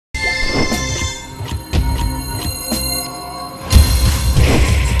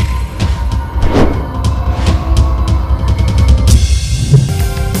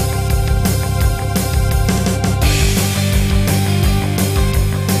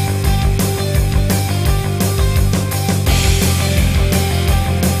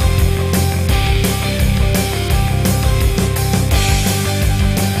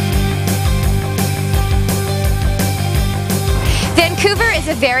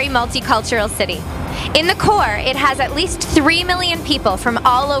very multicultural city. In the core, it has at least 3 million people from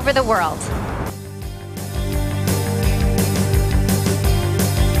all over the world.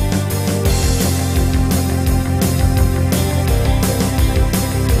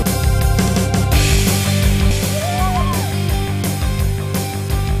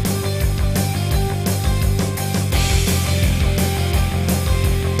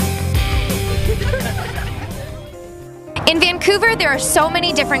 In Vancouver, there are so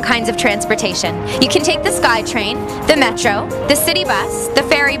many different kinds of transportation. You can take the SkyTrain, the Metro, the city bus, the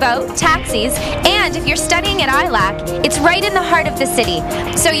ferry boat, taxis, and if you're studying at ILAC, it's right in the heart of the city,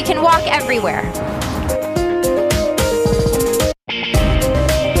 so you can walk everywhere.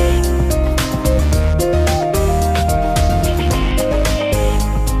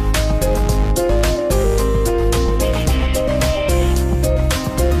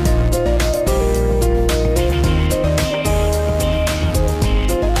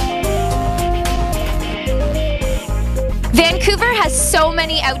 Vancouver has so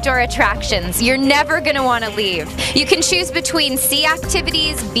many outdoor attractions, you're never going to want to leave. You can choose between sea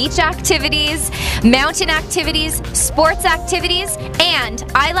activities, beach activities, mountain activities, sports activities, and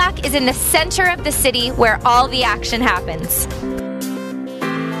ILAC is in the center of the city where all the action happens.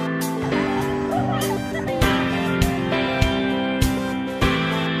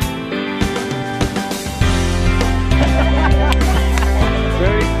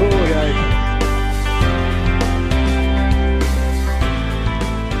 Very cool, guys.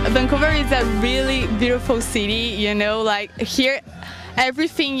 Vancouver is a really beautiful city, you know, like here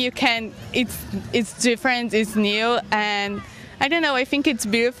everything you can, it's different, it's new, and I don't know, I think it's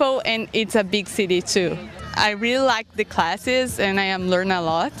beautiful and it's a big city too. I really like the classes and I am learning a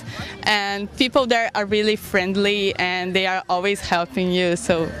lot, and people there are really friendly and they are always helping you,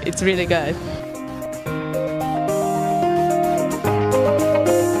 so it's really good.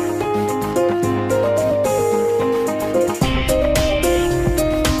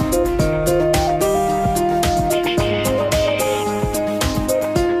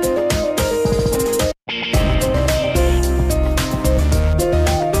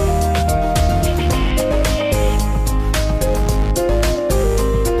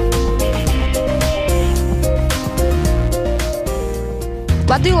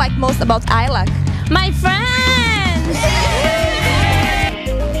 What do you like most about ILAC? My friends!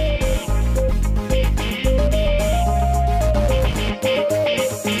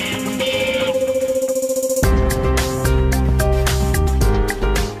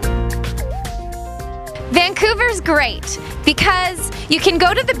 Vancouver's great because you can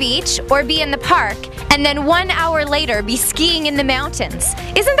go to the beach or be in the park and then 1 hour later be skiing in the mountains.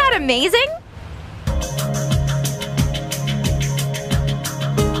 Isn't that amazing?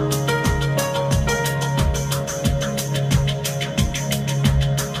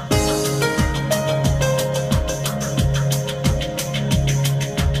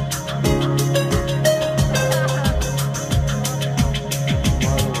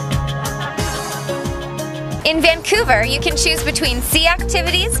 In Vancouver, you can choose between sea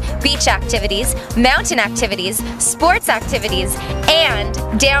activities, beach activities, mountain activities, sports activities, and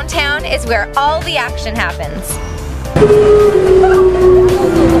downtown is where all the action happens.